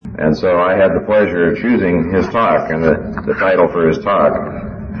And so I had the pleasure of choosing his talk and the title for his talk.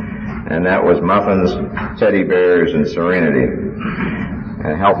 And that was Muffins, Teddy Bears, and Serenity.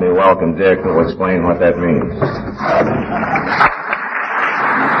 And help me welcome Dick, who will explain what that means.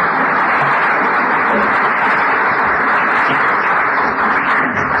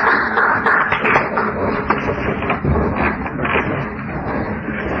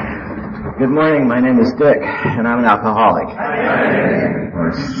 Good morning, my name is Dick, and I'm an alcoholic.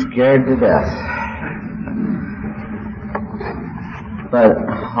 I'm scared to death. But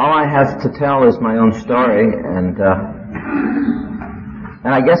all I have to tell is my own story, and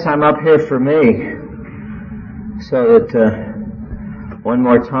I guess I'm up here for me, so that one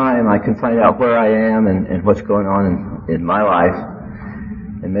more time I can find out where I am and what's going on in my life.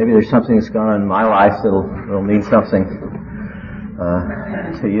 And maybe there's something that's going on in my life that'll mean something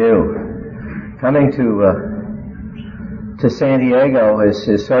to you. Coming to San Diego is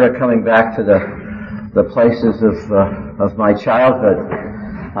sort of coming back to the places of my childhood.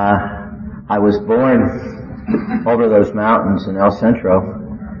 I was born over those mountains in El Centro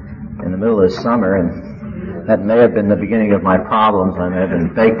in the middle of the summer, and that may have been the beginning of my problems. I may have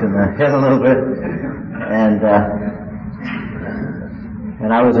been baked in the head a little bit,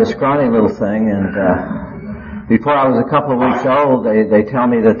 and I was a scrawny little thing, and before I was a couple of weeks old, they tell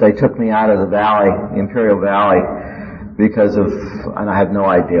me that they took me out of the valley, the Imperial Valley, because of, and I have no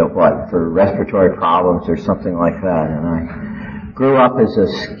idea what, for respiratory problems or something like that. And I grew up as a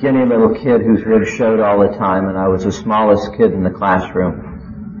skinny little kid whose ribs showed all the time, and I was the smallest kid in the classroom.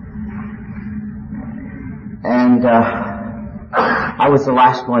 And I was the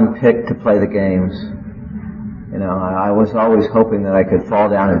last one picked to play the games. You know, I was always hoping that I could fall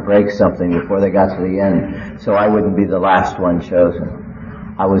down and break something before they got to the end, so I wouldn't be the last one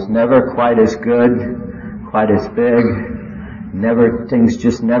chosen. I was never quite as good, quite as big. Things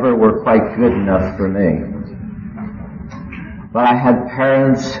just never were quite good enough for me. But I had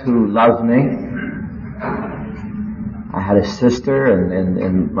parents who loved me. I had a sister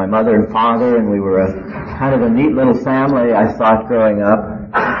and my mother and father, and we were a kind of a neat little family, I thought, growing up.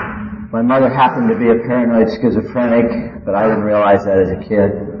 My mother happened to be a paranoid schizophrenic, but I didn't realize that as a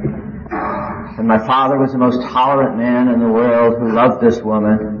kid. And my father was the most tolerant man in the world who loved this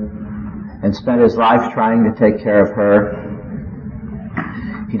woman and spent his life trying to take care of her.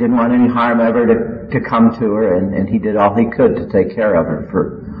 He didn't want any harm ever to come to her, and he did all he could to take care of her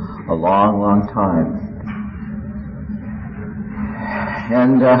for a long, long time.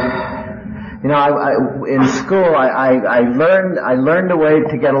 And you know, in school, I learned a way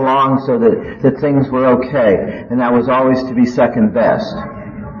to get along so that things were okay, and that was always to be second best.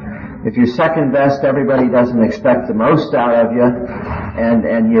 If you're second best, everybody doesn't expect the most out of you,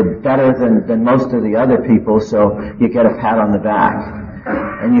 and you're better than most of the other people, so you get a pat on the back.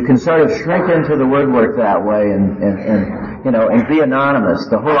 And you can sort of shrink into the woodwork that way and be anonymous.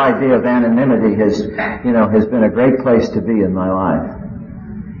 The whole idea of anonymity has been a great place to be in my life.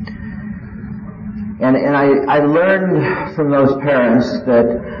 And I learned from those parents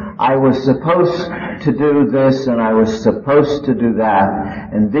that I was supposed to do this and I was supposed to do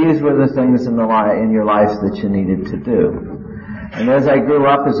that, and these were the things in your life that you needed to do. And as I grew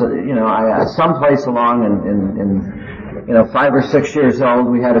up, someplace along in 5 or 6 years old,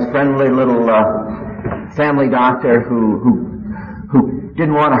 we had a friendly little family doctor who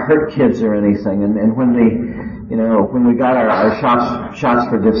didn't want to hurt kids or anything. And when we got our shots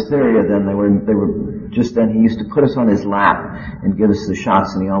for diphtheria, then they were just then, he used to put us on his lap and give us the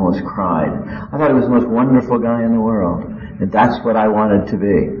shots, and he almost cried. I thought he was the most wonderful guy in the world, and that's what I wanted to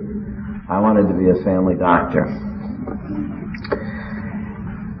be. I wanted to be a family doctor.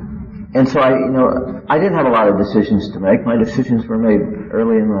 And so I didn't have a lot of decisions to make. My decisions were made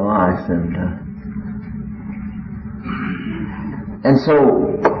early in my life, and so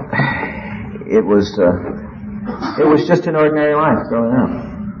it was just an ordinary life growing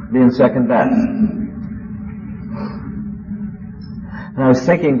up, being second best. And I was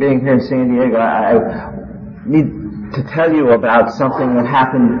thinking, being here in San Diego, I need to tell you about something that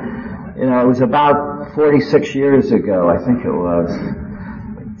happened, it was about 46 years ago, I think it was.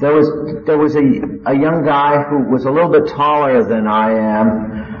 There was a young guy who was a little bit taller than I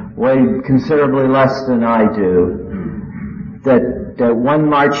am, weighed considerably less than I do, that one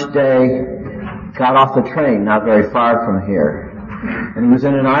March day got off the train not very far from here. And he was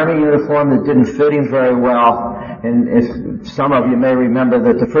in an army uniform that didn't fit him very well. And if some of you may remember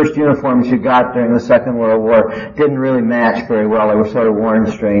that the first uniforms you got during the Second World War didn't really match very well. They were sort of worn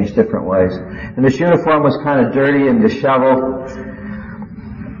in strange, different ways. And this uniform was kind of dirty and disheveled.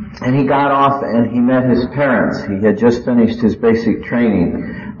 And he got off and he met his parents. He had just finished his basic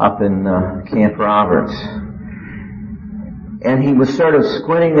training up in Camp Roberts. And he was sort of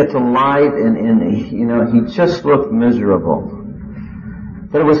squinting at the light, and he just looked miserable.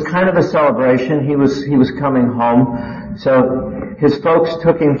 But it was kind of a celebration. He was coming home, so his folks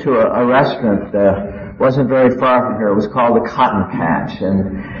took him to a restaurant wasn't very far from here. It was called the Cotton Patch,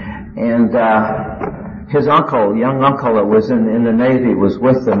 and his uncle, young uncle that was in the Navy, was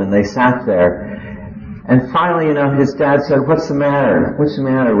with them, and they sat there. And finally, his dad said, "What's the matter? What's the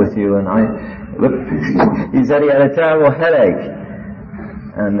matter with you?" And he said he had a terrible headache.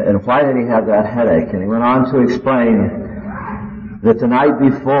 And why did he have that headache? And he went on to explain that the night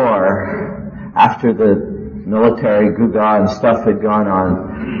before, after the military guga and stuff had gone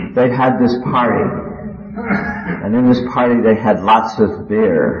on, they had this party. And in this party they had lots of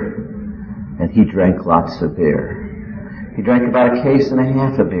beer. And he drank lots of beer. He drank about a case and a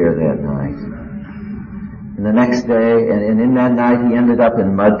half of beer that night. And the next day, and in that night he ended up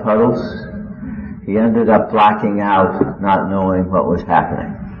in mud puddles. He ended up blacking out, not knowing what was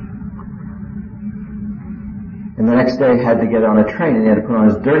happening. And the next day he had to get on a train, and he had to put on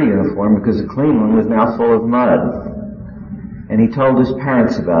his dirty uniform because the clean one was now full of mud. And he told his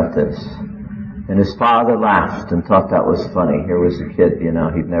parents about this. And his father laughed and thought that was funny. Here was a kid,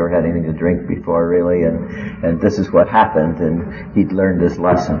 he'd never had anything to drink before really, and this is what happened, and he'd learned his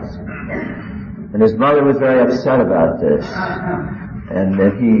lessons. And his mother was very upset about this. And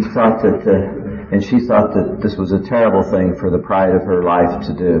he thought and she thought that this was a terrible thing for the pride of her life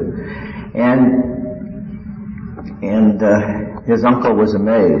to do. And his uncle was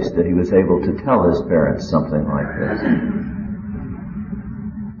amazed that he was able to tell his parents something like this.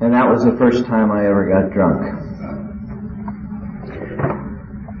 And that was the first time I ever got drunk.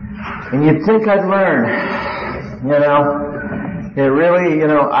 And you'd think I'd learn, it really,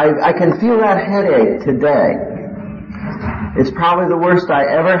 I can feel that headache today. It's probably the worst I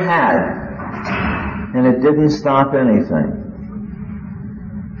ever had, and it didn't stop anything.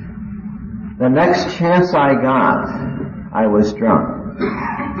 The next chance I got, I was drunk.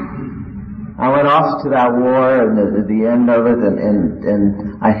 I went off to that war and the end of it,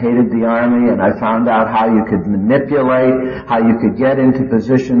 and I hated the Army, and I found out how you could manipulate, how you could get into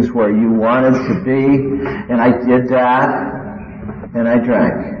positions where you wanted to be, and I did that, and I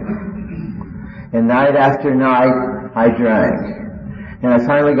drank. And night after night, I drank. And I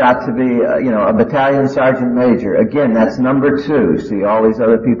finally got to be, a battalion sergeant major. Again, that's number 2. See all these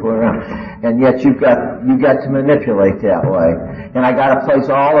other people around. And yet you got to manipulate that way. And I got a place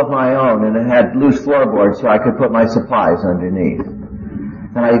all of my own, and it had loose floorboards so I could put my supplies underneath.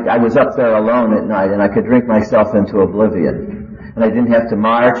 And I was up there alone at night, and I could drink myself into oblivion. And I didn't have to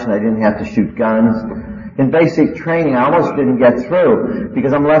march, and I didn't have to shoot guns. In basic training, I almost didn't get through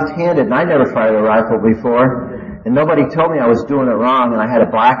because I'm left-handed, and I never fired a rifle before. And nobody told me I was doing it wrong, and I had a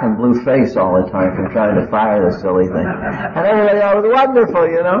black and blue face all the time from trying to fire this silly thing. And everybody thought it was wonderful,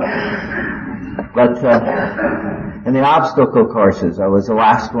 But, in the obstacle courses, I was the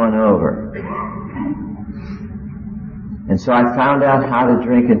last one over. And so I found out how to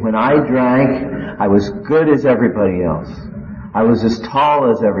drink, and when I drank, I was good as everybody else. I was as tall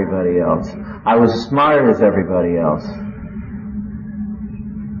as everybody else. I was as smart as everybody else.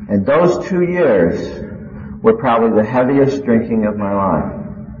 And those 2 years were probably the heaviest drinking of my life.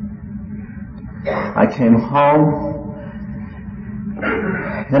 I came home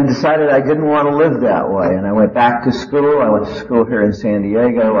and decided I didn't want to live that way, and I went back to school. I went to school here in San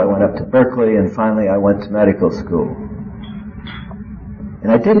Diego. I went up to Berkeley, and finally I went to medical school.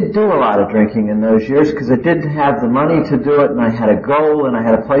 And I didn't do a lot of drinking in those years because I didn't have the money to do it, and I had a goal, and I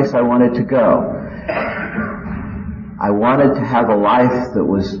had a place I wanted to go. I wanted to have a life that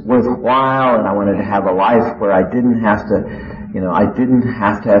was worthwhile, and I wanted to have a life where I didn't have to, I didn't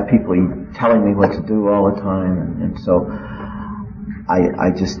have to have people telling me what to do all the time, and so I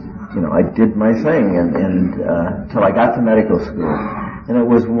just, I did my thing, and till I got to medical school. And it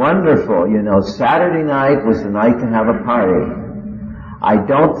was wonderful, Saturday night was the night to have a party. I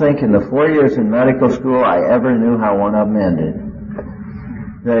don't think in the 4 years in medical school I ever knew how one of them ended.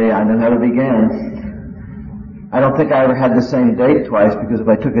 I knew how to begin. I don't think I ever had the same date twice, because if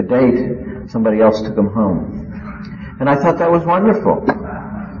I took a date, somebody else took them home. And I thought that was wonderful.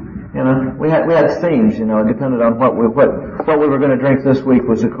 We had themes, it depended on what we were going to drink this week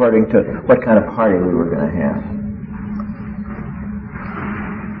was according to what kind of party we were going to have.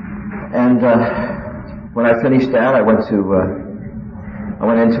 And when I finished that, I went into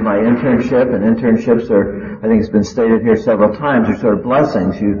my internship, and internships are, I think it's been stated here several times, are sort of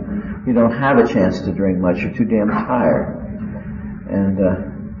blessings. You don't have a chance to drink much. You're too damn tired. And,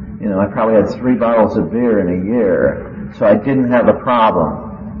 I probably had 3 bottles of beer in a year, so I didn't have a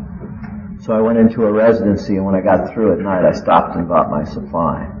problem. So I went into a residency, and when I got through at night, I stopped and bought my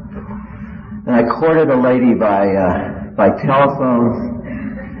supply. And I courted a lady by telephone,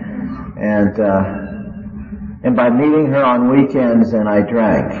 and by meeting her on weekends, and I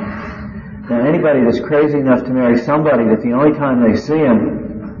drank. Now, anybody that's crazy enough to marry somebody that the only time they see him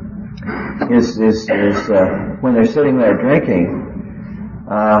is when they're sitting there drinking,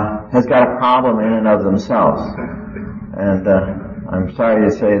 has got a problem in and of themselves. And I'm sorry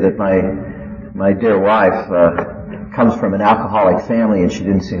to say that my dear wife comes from an alcoholic family, and she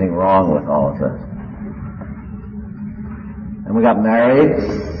didn't see anything wrong with all of this. And we got married,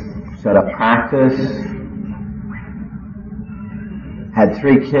 set up practice, had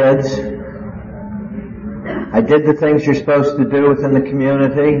 3 kids. I did the things you're supposed to do within the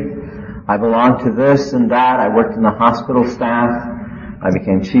community. I belonged to this and that. I worked in the hospital staff. I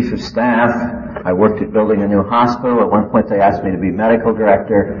became chief of staff. I worked at building a new hospital. At one point they asked me to be medical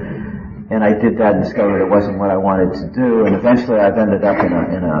director, and I did that and discovered it wasn't what I wanted to do. And eventually I've ended up in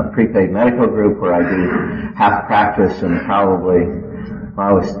a prepaid medical group where I do half practice and probably, I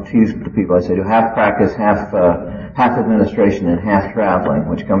always tease the people, I say do half practice, half administration, and half traveling,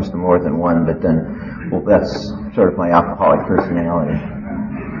 which comes to more than one, but then, well, that's sort of my alcoholic personality.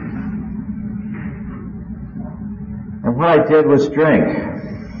 And what I did was drink.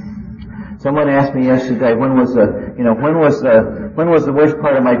 Someone asked me yesterday, when was the worst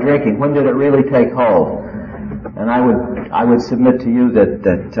part of my drinking? When did it really take hold? And I would submit to you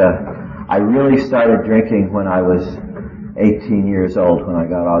that I really started drinking when I was 18 years old, when I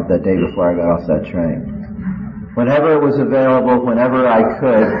got off, that day before I got off that train. Whenever it was available, whenever I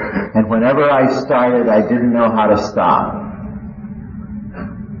could, and whenever I started, I didn't know how to stop.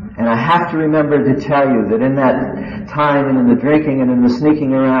 And I have to remember to tell you that in that time, and in the drinking, and in the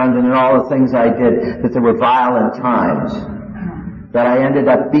sneaking around, and in all the things I did, that there were violent times. That I ended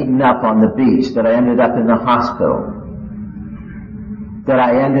up beaten up on the beach, that I ended up in the hospital. That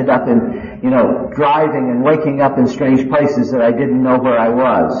I ended up in, driving and waking up in strange places that I didn't know where I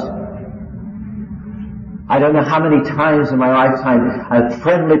was. I don't know how many times in my lifetime a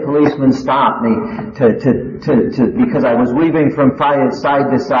friendly policeman stopped me because I was weaving from side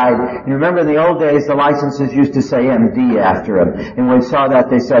to side. And remember in the old days the licenses used to say MD after them. And when we saw that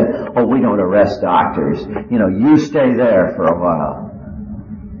they said, oh, we don't arrest doctors. You stay there for a while.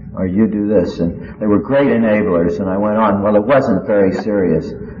 Or you do this. And they were great enablers. And I went on, well, it wasn't very serious.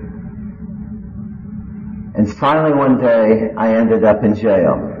 And finally one day I ended up in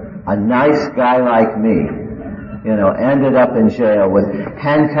jail. A nice guy like me, ended up in jail with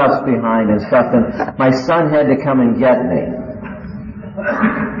handcuffs behind and stuff, and my son had to come and get me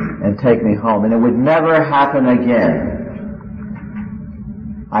and take me home, and it would never happen again.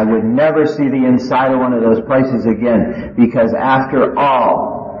 I would never see the inside of one of those places again, because after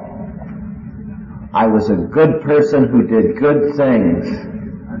all, I was a good person who did good things.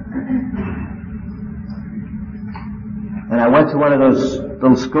 And I went to one of those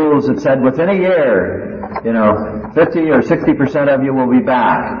little schools that said, within a year, 50 or 60% of you will be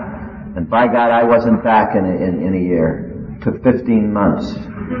back. And by God, I wasn't back in a year. It took 15 months.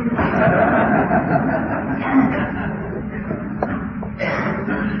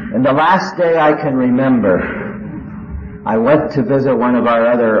 And the last day I can remember, I went to visit one of our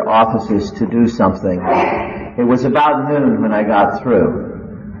other offices to do something. It was about noon when I got through.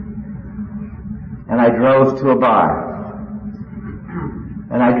 And I drove to a bar.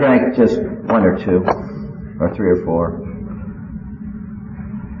 And I drank just 1 or 2, or 3 or 4.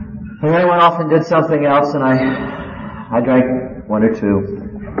 And then I went off and did something else, and I drank 1 or 2,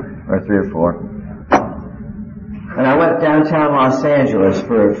 or 3 or 4. And I went downtown Los Angeles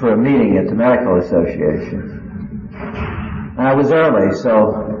for a meeting at the Medical Association. And I was early,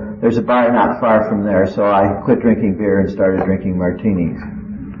 so there's a bar not far from there, so I quit drinking beer and started drinking martinis.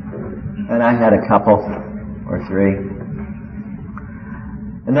 And I had a couple, or 3.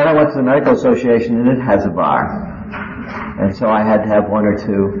 And then I went to the Medical Association, and it has a bar. And so I had to have 1 or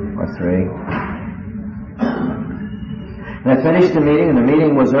 2 or 3. And I finished the meeting, and the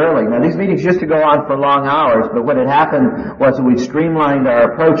meeting was early. Now, these meetings used to go on for long hours, but what had happened was that we'd streamlined our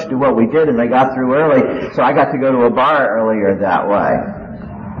approach to what we did, and they got through early, so I got to go to a bar earlier that way.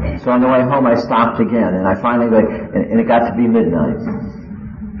 So on the way home, I stopped again, and I finally, and it got to be midnight.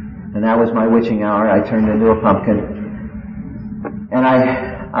 And that was my witching hour. I turned into a pumpkin. And I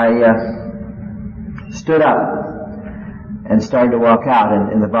stood up and started to walk out,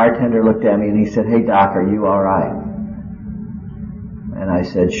 and the bartender looked at me and he said, "Hey Doc, are you all right?" And I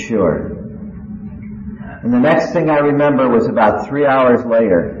said, "Sure." And the next thing I remember was about 3 hours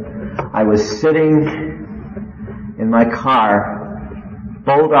later, I was sitting in my car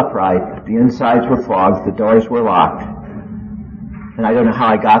bolt upright. The insides were fogged. The doors were locked. And I don't know how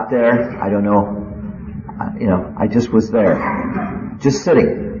I got there. I don't know. I just was there. Just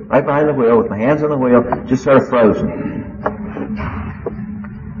sitting right behind the wheel with my hands on the wheel, just sort of frozen.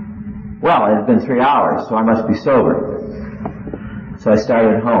 Well, it had been 3 hours, so I must be sober. So I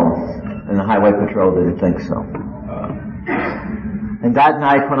started home, and the highway patrol didn't think so. And that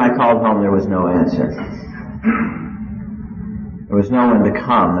night when I called home, there was no answer. There was no one to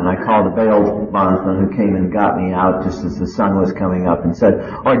come, and I called a bail bondsman who came and got me out just as the sun was coming up and said,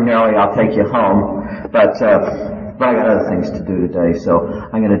 ordinarily I'll take you home, but I got other things to do today, so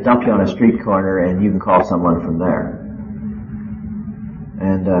I'm going to dump you on a street corner and you can call someone from there.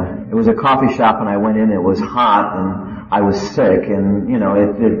 And it was a coffee shop, and I went in, it was hot, and I was sick, and,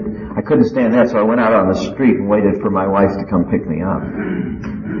 I couldn't stand that, so I went out on the street and waited for my wife to come pick me up.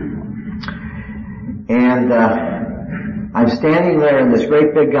 And I'm standing there, and this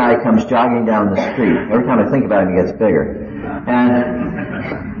great big guy comes jogging down the street. Every time I think about him, he gets bigger.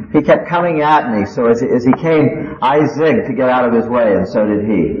 And he kept coming at me, so as he came, I zigged to get out of his way, and so did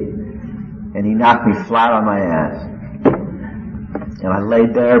he. And he knocked me flat on my ass. And I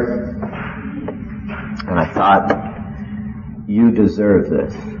laid there, and I thought, you deserve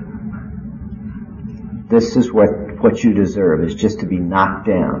this. This is what you deserve, is just to be knocked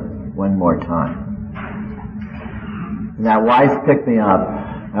down one more time. And that wife picked me up,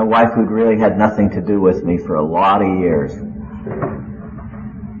 that wife who'd really had nothing to do with me for a lot of years.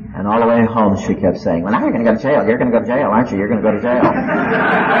 And all the way home she kept saying, well, now you're going to go to jail. You're going to go to jail, aren't you? You're going to go to jail.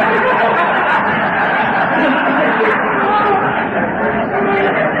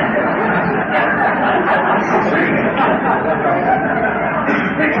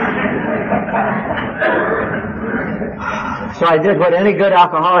 So I did what any good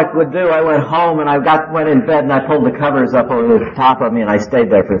alcoholic would do. I went home and went in bed and I pulled the covers up over the top of me and I stayed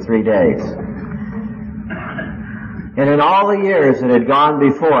there for 3 days. And in all the years that had gone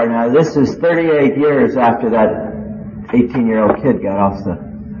before, now this is 38 years after that 18-year-old kid got off the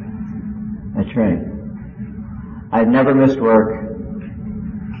train. I had never missed work.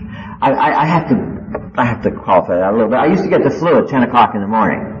 I have to qualify that a little bit. I used to get the flu at 10 o'clock in the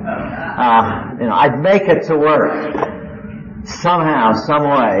morning. I'd make it to work somehow, some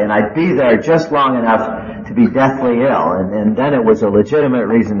way, and I'd be there just long enough to be deathly ill, and then it was a legitimate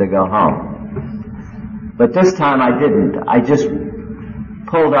reason to go home. But this time I didn't. I just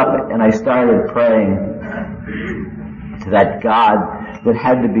pulled up and I started praying to that God that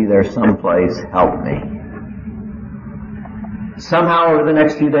had to be there someplace, help me. Somehow over the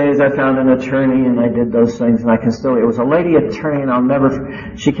next few days I found an attorney and I did those things, and it was a lady attorney,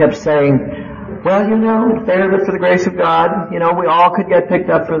 and she kept saying, well, there for the grace of God, we all could get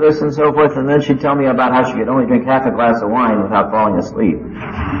picked up for this and so forth, and then she'd tell me about how she could only drink half a glass of wine without falling asleep.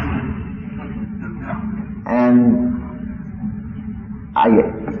 And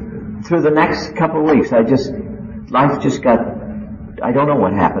through the next couple of weeks, life just got, I don't know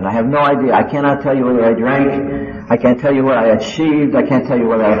what happened. I have no idea. I cannot tell you whether I drank. I can't tell you what I achieved. I can't tell you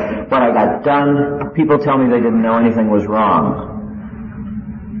what I got done. People tell me they didn't know anything was wrong.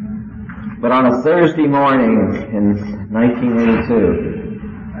 But on a Thursday morning in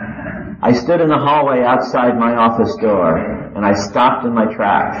 1982, I stood in the hallway outside my office door, and I stopped in my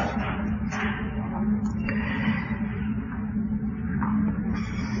tracks.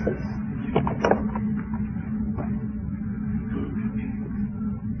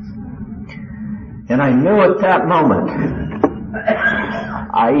 And I knew at that moment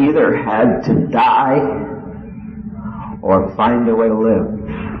I either had to die or find a way to live.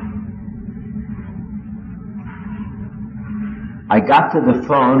 I got to the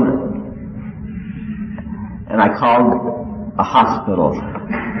phone and I called a hospital.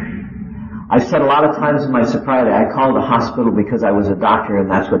 I've said a lot of times in my sobriety, I called a hospital because I was a doctor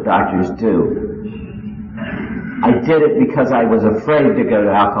and that's what doctors do. I did it because I was afraid to go to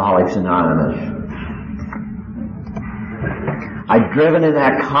Alcoholics Anonymous. I'd driven in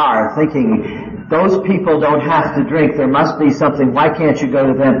that car thinking, those people don't have to drink. There must be something. Why can't you go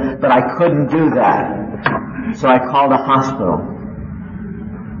to them? But I couldn't do that. So I called a hospital.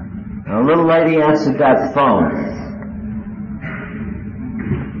 And a little lady answered that phone.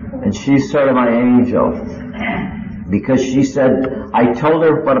 And she's sort of my angel. Because she said, I told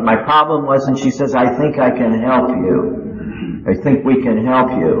her what my problem was, and she says, I think I can help you. I think we can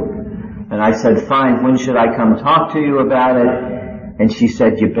help you. And I said, fine, when should I come talk to you about it? And she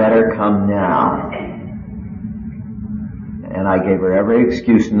said, you better come now. And I gave her every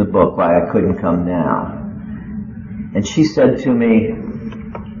excuse in the book why I couldn't come now. And she said to me,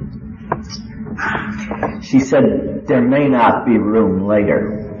 she said, there may not be room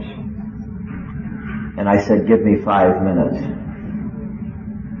later. And I said, give me 5 minutes.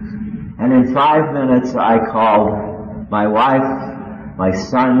 And in 5 minutes I called my wife, my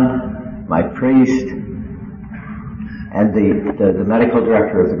son, my priest, and the medical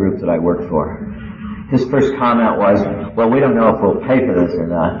director of the group that I work for. His first comment was, well, we don't know if we'll pay for this or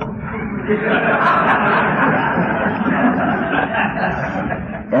not.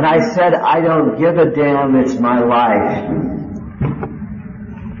 And I said, I don't give a damn, it's my life.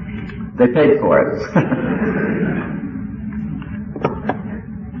 They paid for it.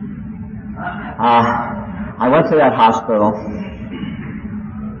 I went to that hospital,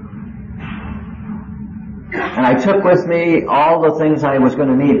 and I took with me all the things I was going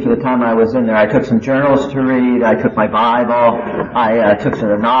to need for the time I was in there. I took some journals to read, I took my Bible, I took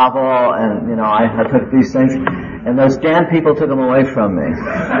a novel, and, I took these things, and those damn people took them away from me.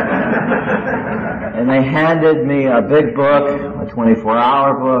 And they handed me a big book, a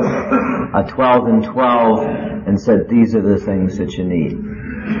 24-hour book, a 12 and 12, and said, these are the things that you need.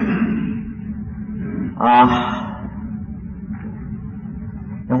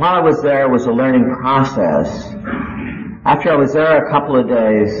 And while I was there, it was a learning process. After I was there a couple of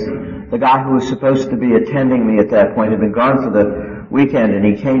days, the guy who was supposed to be attending me at that point had been gone for the weekend, and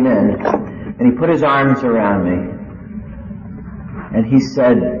he came in, and he put his arms around me, and he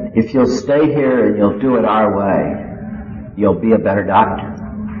said, if you'll stay here and you'll do it our way, you'll be a better doctor.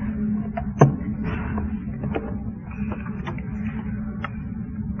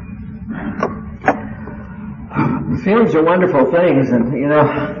 Feelings are wonderful things, and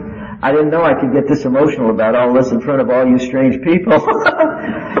I didn't know I could get this emotional about all this in front of all you strange people.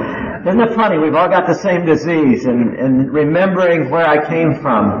 Isn't it funny? We've all got the same disease, and remembering where I came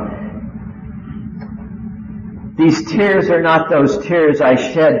from, these tears are not those tears I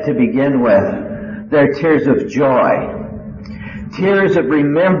shed to begin with. They're tears of joy. Tears of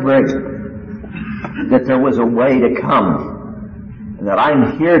remembrance that there was a way to come, and that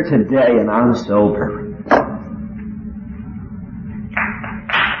I'm here today and I'm sober.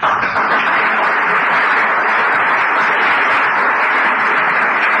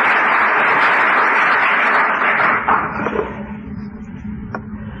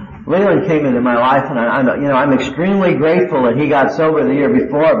 Leland came into my life, and I'm extremely grateful that he got sober the year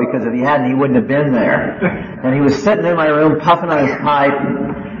before, because if he hadn't, he wouldn't have been there. And he was sitting in my room, puffing on his pipe,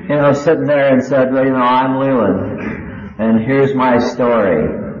 sitting there, and said, I'm Leland, and here's my story,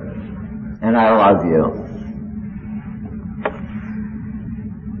 and I love you.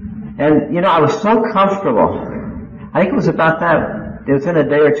 And, I was so comfortable. I think it was about that. Within a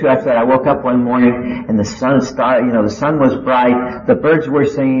day or two after that, I woke up one morning and the sun the sun was bright, the birds were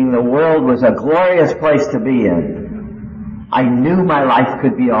singing, the world was a glorious place to be in. I knew my life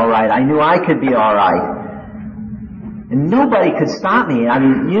could be alright. I knew I could be alright. And nobody could stop me. I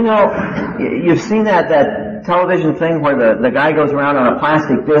mean, you've seen that television thing where the guy goes around on a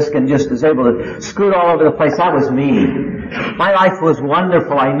plastic disc and just is able to scoot all over the place. That was me. My life was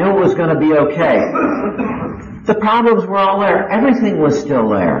wonderful. I knew it was going to be okay. The problems were all there. Everything was still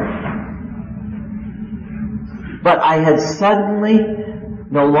there. But I had suddenly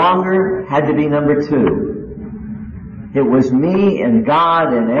no longer had to be number two. It was me and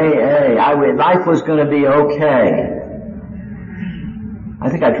God and AA. Life was going to be okay. I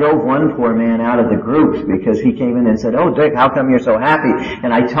think I drove one poor man out of the groups because he came in and said, "Oh, Dick, how come you're so happy?"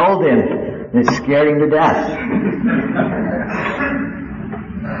 And I told him, and it scared him to death.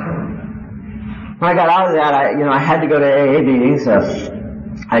 When I got out of that, I had to go to AA meetings.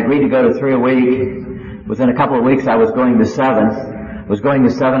 I agreed to go to 3 a week. Within a couple of weeks, I was going to 7. I was going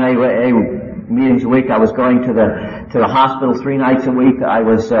to 7 AA meetings a week. I was going to the hospital 3 nights a week. I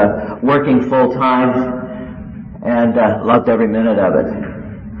was working full time and loved every minute of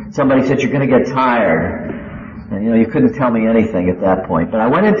it. Somebody said, "You're going to get tired." And you couldn't tell me anything at that point. But I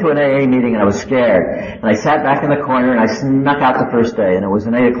went into an AA meeting and I was scared. And I sat back in the corner and I snuck out the first day, and it was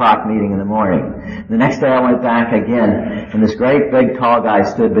an 8 o'clock meeting in the morning. The next day I went back again, and this great big tall guy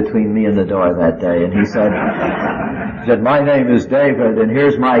stood between me and the door that day, and he said, "My name is David, and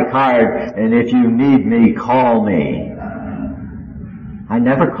here's my card, and if you need me, call me." I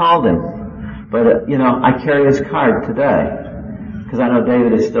never called him, but I carry his card today, because I know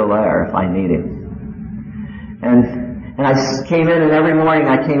David is still there if I need him. And I came in, and every morning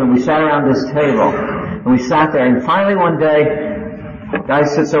I came and we sat around this table, and we sat there, and finally one day, the guy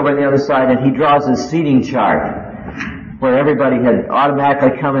sits over on the other side and he draws his seating chart, where everybody had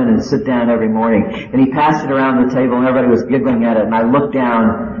automatically come in and sit down every morning. And he passed it around the table and everybody was giggling at it, and I looked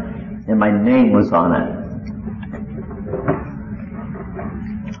down and my name was on it.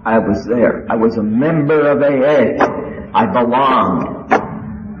 I was there. I was a member of AA. I belonged.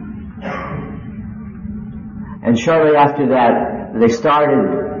 And shortly after that, they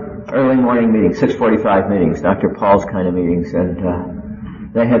started early morning meetings, 6:45 meetings, Dr. Paul's kind of meetings, and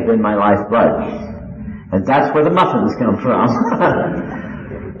they have been my lifeblood. And that's where the muffins come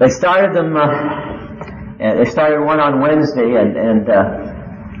from. They started them, they started one on Wednesday, and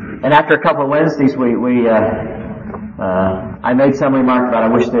after a couple of Wednesdays, I made some remark about I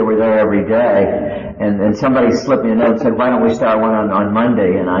wish they were there every day, and somebody slipped me a note and said, why don't we start one on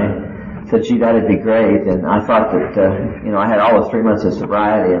Monday? And I said, gee, that'd be great. And I thought that, I had all of 3 months of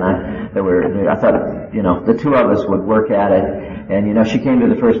sobriety, and I thought, the two of us would work at it. And, she came to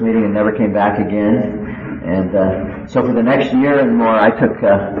the first meeting and never came back again. And, so for the next year and more, I took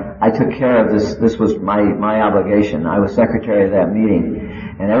care of this. This was my obligation. I was secretary of that meeting.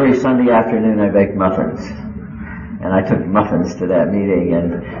 And every Sunday afternoon I baked muffins. And I took muffins to that meeting,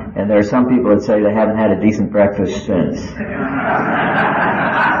 and there are some people that say they haven't had a decent breakfast since.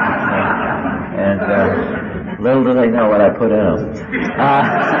 And little do they know what I put in them.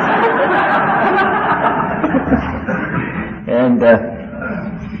 And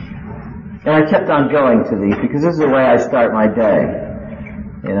I kept on going to these because this is the way I start my day.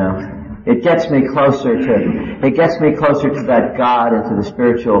 It gets me closer to that God and to the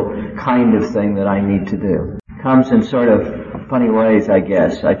spiritual kind of thing that I need to do. Comes in sort of funny ways, I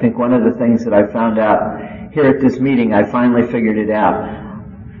guess. I think one of the things that I found out here at this meeting, I finally figured it out.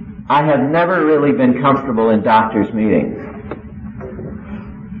 I have never really been comfortable in doctors' meetings.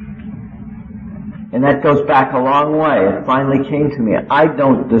 And that goes back a long way. It finally came to me. I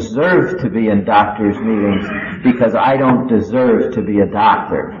don't deserve to be in doctors' meetings because I don't deserve to be a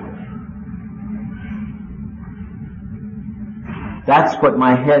doctor. That's what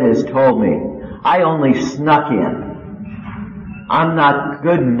my head has told me. I only snuck in. I'm not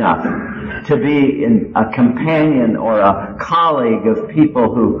good enough to be a companion or a colleague of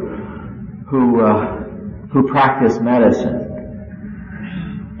people who practice medicine.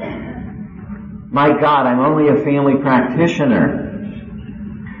 My God, I'm only a family practitioner.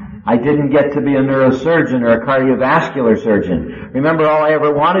 I didn't get to be a neurosurgeon or a cardiovascular surgeon. Remember, all I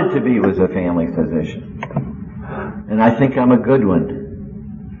ever wanted to be was a family physician. And I think I'm a good one.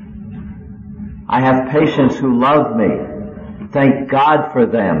 I have patients who love me. Thank God for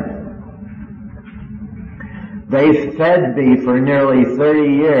them. They fed me for nearly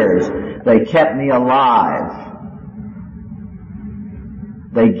 30 years. They kept me alive.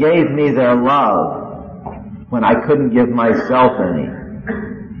 They gave me their love when I couldn't give myself any.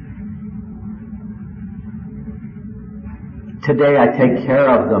 Today I take care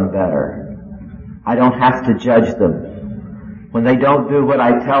of them better. I don't have to judge them. When they don't do what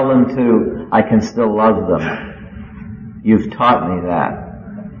I tell them to, I can still love them. You've taught me that.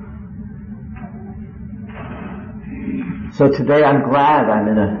 So today I'm glad I'm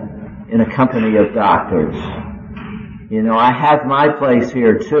in a company of doctors. I have my place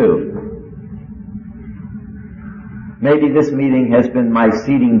here too. Maybe this meeting has been my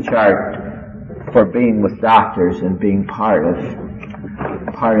seating chart for being with doctors and being part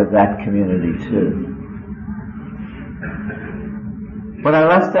of that community too. When I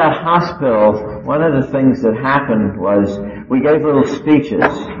left that hospital, one of the things that happened was we gave little speeches.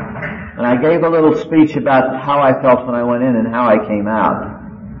 And I gave a little speech about how I felt when I went in and how I came out.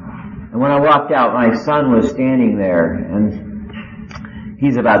 And when I walked out, my son was standing there, and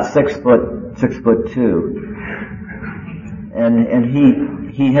he's about 6'2". And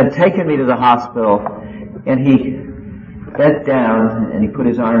he had taken me to the hospital, and he bent down and he put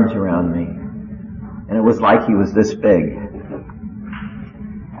his arms around me. And it was like he was this big.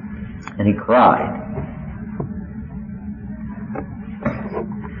 And he cried.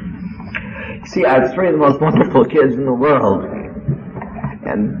 See, I have 3 of the most wonderful kids in the world.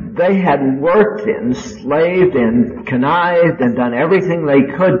 And they had worked and slaved and connived and done everything they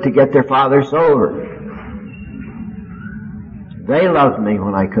could to get their father sober. They loved me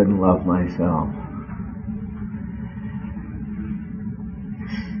when I couldn't love myself.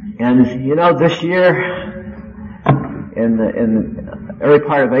 And this year, in the early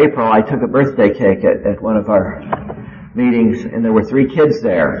part of April, I took a birthday cake at one of our meetings, and there were 3 kids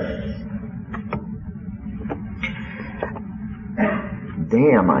there.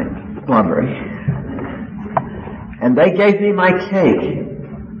 Damn, I'm blubbery. And they gave me my cake.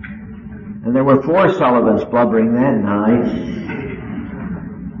 And there were 4 Sullivans blubbering that night.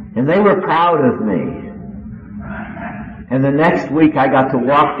 And they were proud of me. And the next week I got to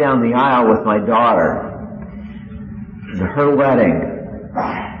walk down the aisle with my daughter. It was her wedding.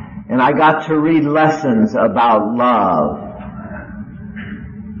 And I got to read lessons about love.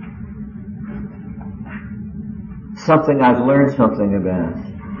 something I've learned something about.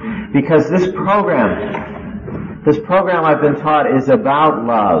 Because this program I've been taught is about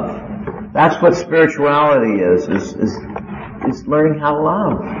love. That's what spirituality is learning how to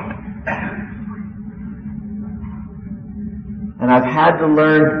love. And I've had to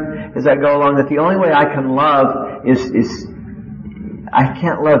learn as I go along that the only way I can love is I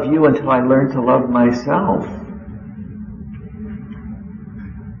can't love you until I learn to love myself.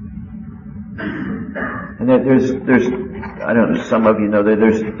 And there's I don't know, some of you know that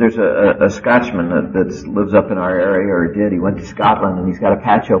there's a Scotchman that lives up in our area, or did. He went to Scotland and he's got a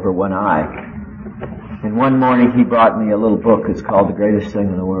patch over one eye. And one morning he brought me a little book. It's called The Greatest Thing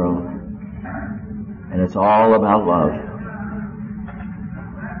in the World. And it's all about love.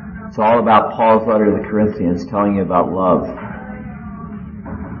 It's all about Paul's letter to the Corinthians, telling you about love.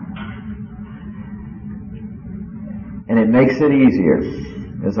 And it makes it easier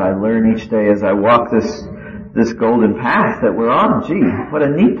as I learn each day, as I walk this golden path that we're on. Gee, what a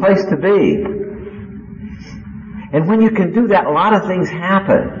neat place to be. And when you can do that, a lot of things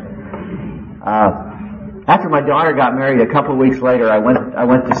happen. After my daughter got married, a couple of weeks later, I went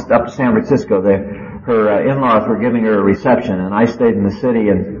up to San Francisco. Her in-laws were giving her a reception, and I stayed in the city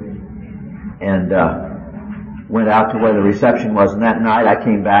and went out to where the reception was. And that night, I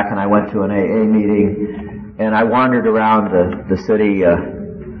came back and I went to an AA meeting, and I wandered around the city,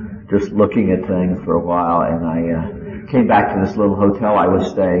 just looking at things for a while, and I came back to this little hotel I was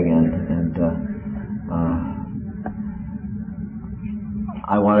staying in, and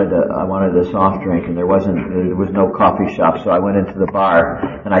I wanted a soft drink, and there was no coffee shop, so I went into the bar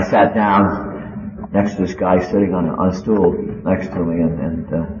and I sat down next to this guy sitting on a stool next to me, and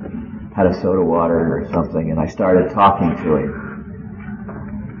had a soda water or something, and I started talking to him,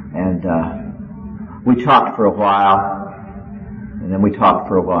 and we talked for a while. And then we talked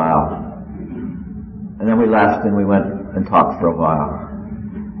for a while. And then we left and we went and talked for a while.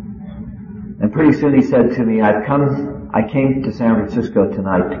 And pretty soon he said to me, I came to San Francisco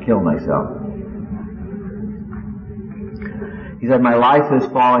tonight to kill myself. He said, my life is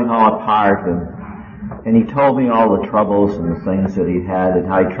falling all apart, and he told me all the troubles and the things that he had, and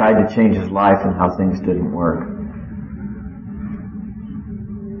how he tried to change his life and how things didn't work.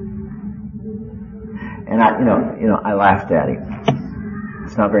 And I laughed at him.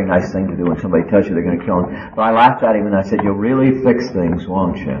 It's not a very nice thing to do when somebody tells you they're going to kill him. But I laughed at him and I said, you'll really fix things,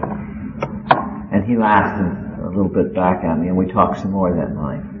 won't you? And he laughed a little bit back at me, and we talked some more that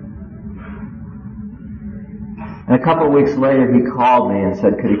night. And a couple of weeks later he called me and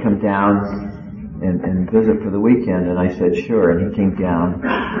said, could he come down and visit for the weekend? And I said, sure. And he came down.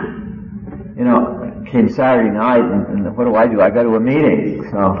 Came Saturday night, and what do? I go to a meeting.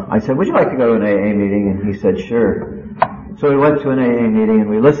 So I said, would you like to go to an AA meeting? And he said, sure. So we went to an AA meeting, and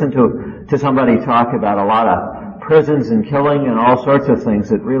we listened to somebody talk about a lot of prisons and killing and all sorts of things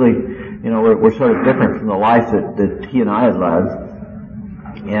that really, were sort of different from the life that he and I had led.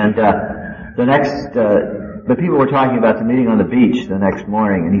 And the people were talking about the meeting on the beach the next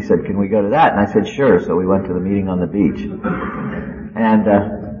morning, and he said, can we go to that? And I said, sure. So we went to the meeting on the beach. And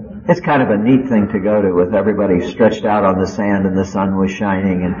it's kind of a neat thing to go to, with everybody stretched out on the sand and the sun was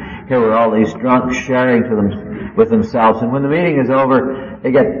shining, and here were all these drunks sharing with themselves. And when the meeting is over,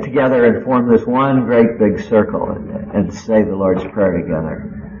 they get together and form this one great big circle and say the Lord's Prayer together.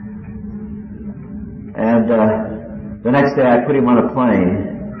 And the next day I put him on a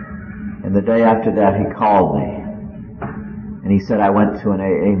plane, and the day after that he called me, and he said, I went to an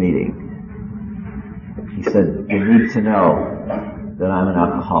AA meeting. He said, you need to know that I'm an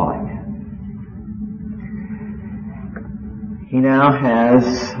alcoholic. He now has,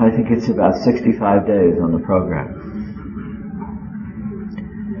 I think it's about 65 days on the program.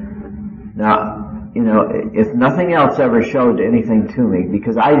 Now, if nothing else ever showed anything to me,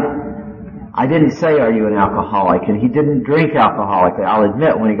 because I didn't say, are you an alcoholic? And he didn't drink alcoholically. I'll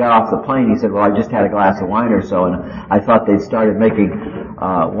admit, when he got off the plane, he said, well, I just had a glass of wine or so, and I thought they'd started making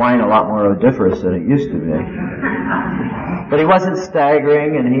wine a lot more odoriferous than it used to be. But he wasn't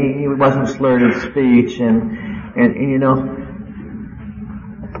staggering, and he wasn't slurred in speech, and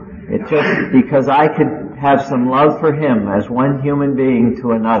it's just because I could have some love for him as one human being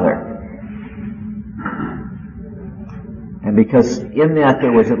to another. And because in that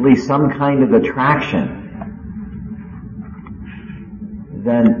there was at least some kind of attraction,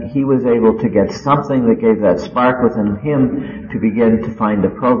 then he was able to get something that gave that spark within him to begin to find a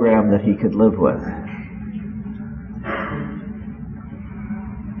program that he could live with.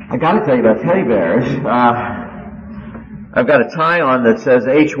 I got to tell you about teddy bears. I've got a tie on that says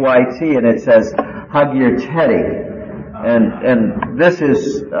HYT, and it says hug your teddy. And this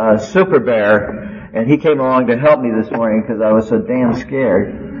is Super Bear, And he came along to help me this morning because I was so damn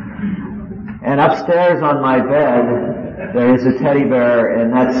scared. And upstairs on my bed, there is a teddy bear,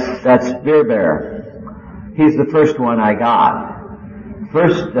 and that's Beer Bear. He's the first one I got.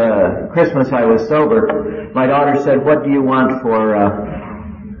 First Christmas I was sober, my daughter said, what do you want for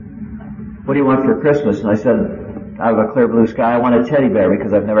Christmas? And I said, out of a clear blue sky, I want a teddy bear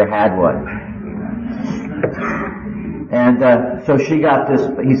because I've never had one. And so she got this,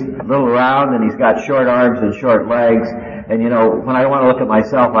 he's a little round and he's got short arms and short legs. And you know, when I don't want to look at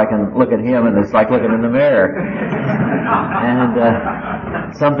myself, I can look at him and it's like looking in the mirror.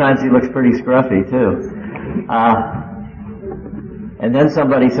 And sometimes he looks pretty scruffy too. And then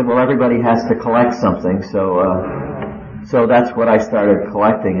somebody said, well, everybody has to collect something, so that's what I started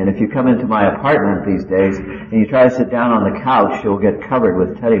collecting. And if you come into my apartment these days and you try to sit down on the couch, you'll get covered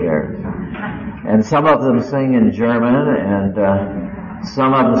with teddy bears. And some of them sing in German, and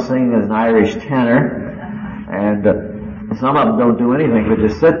some of them sing as an Irish tenor, and some of them don't do anything but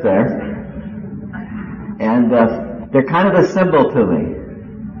just sit there. And they're kind of a symbol to me.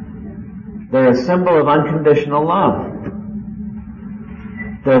 They're a symbol of unconditional love.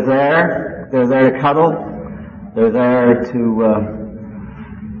 They're there to cuddle. They're there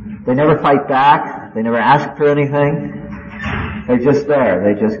to, they never fight back. They never ask for anything. They're just there.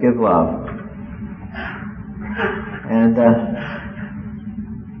 They just give love. And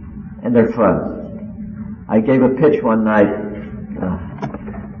they're fun. I gave a pitch one night.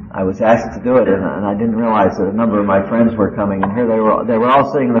 I was asked to do it, and I didn't realize that a number of my friends were coming, and here they were all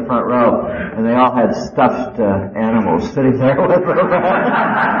sitting in the front row, and they all had stuffed animals sitting there with them.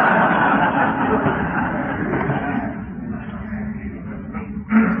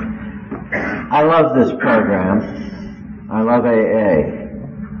 I love this program. I love AA.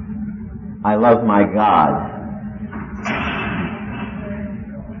 I love my God.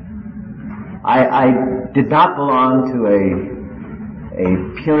 I did not belong to a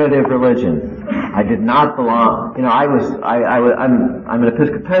punitive religion. I did not belong. You know, I'm an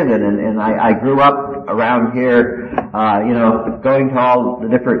Episcopalian, and I grew up around here, going to all the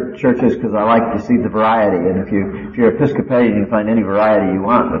different churches because I like to see the variety. And if you're Episcopalian, you can find any variety you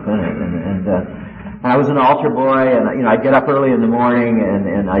want within it. And I was an altar boy, and I'd get up early in the morning,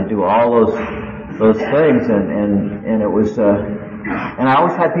 and I'd do all those things, and it was, and I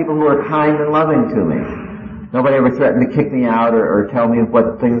always had people who were kind and loving to me. Nobody ever threatened to kick me out or tell me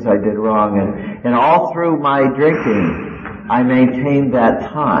what things I did wrong. And all through my drinking, I maintained that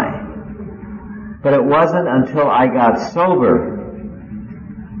tie. But it wasn't until I got sober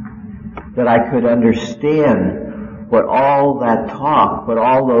that I could understand what all that talk, what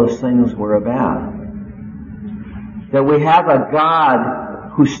all those things were about. That we have a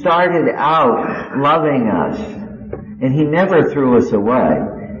God who started out loving us, and He never threw us away.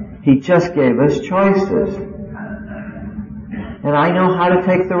 He just gave us choices. And I know how to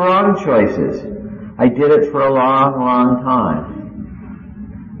take the wrong choices. I did it for a long, long time.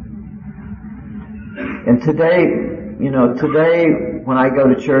 And today when I go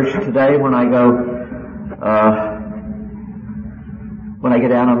to church, today when I go, when I get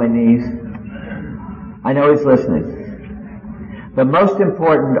down on my knees, I know He's listening. But most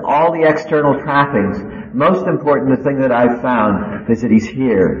important, all the external trappings, most important, the thing that I've found is that He's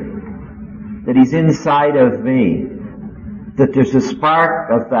here. That He's inside of me. That there's a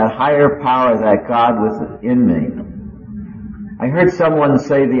spark of that higher power, that God within me. I heard someone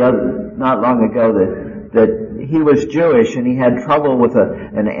say not long ago that he was Jewish and he had trouble with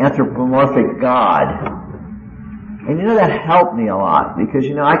an anthropomorphic God. And that helped me a lot, because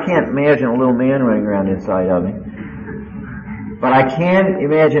I can't imagine a little man running around inside of me. But I can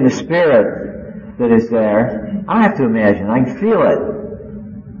imagine a spirit that is there. I don't have to imagine, I can feel it.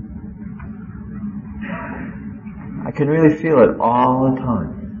 I can really feel it all the time.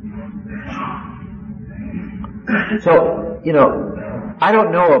 So, I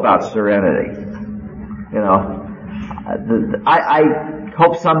don't know about serenity. I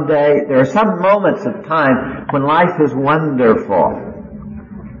hope someday, there are some moments of time when life is wonderful.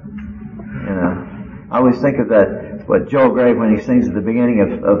 I always think of what Joel Grave, when he sings at the beginning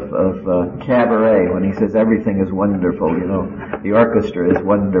of Cabaret, when he says everything is wonderful, the orchestra is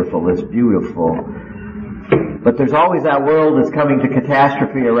wonderful, it's beautiful. But there's always that world that's coming to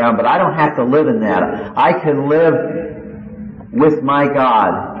catastrophe around, but I don't have to live in that. I can live with my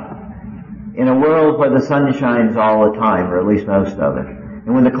God in a world where the sun shines all the time, or at least most of it.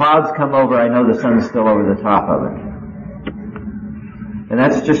 And when the clouds come over, I know the sun's still over the top of it. And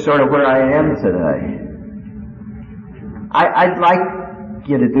that's just sort of where I am today. I'd like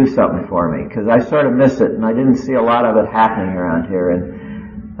you to do something for me, because I sort of miss it, and I didn't see a lot of it happening around here.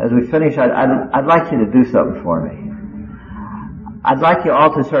 as we finish, I'd like you to do something for me. I'd like you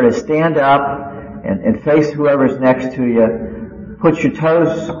all to sort of stand up and face whoever's next to you. Put your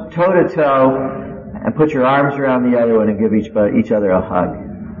toes toe to toe and put your arms around the other one and give each other a hug.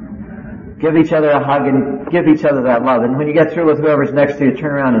 Give each other a hug and give each other that love. And when you get through with whoever's next to you,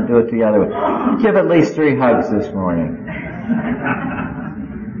 turn around and do it the other way. Give at least 3 hugs this morning.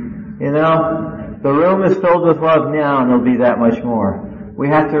 You know, the room is filled with love now, and there'll be that much more. We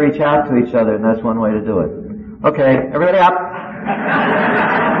have to reach out to each other, and that's one way to do it. Okay, everybody up.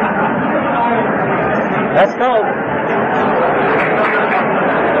 Let's go.